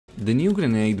The new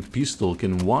grenade pistol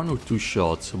can 1 or 2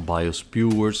 shots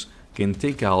biospewers, can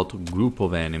take out a group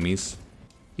of enemies.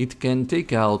 It can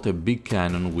take out a big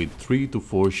cannon with 3 to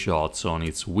 4 shots on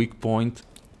its weak point,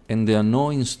 and the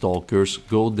annoying stalkers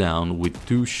go down with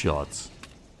 2 shots.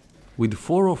 With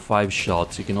 4 or 5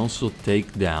 shots it can also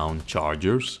take down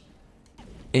chargers,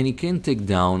 and it can take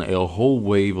down a whole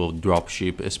wave of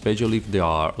dropship, especially if they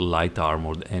are light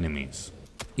armored enemies.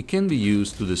 It can be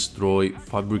used to destroy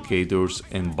fabricators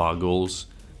and buggles,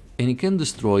 and it can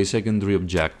destroy secondary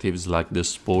objectives like the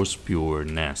spore spewer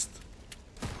nest.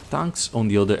 Tanks on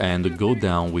the other hand go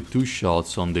down with 2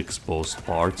 shots on the exposed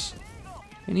parts,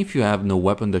 and if you have no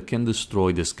weapon that can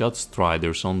destroy the scout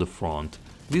striders on the front,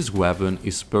 this weapon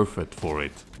is perfect for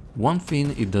it. One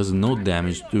thing it does no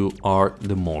damage to are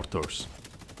the mortars.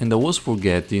 And I was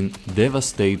forgetting,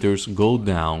 devastators go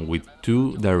down with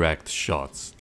 2 direct shots.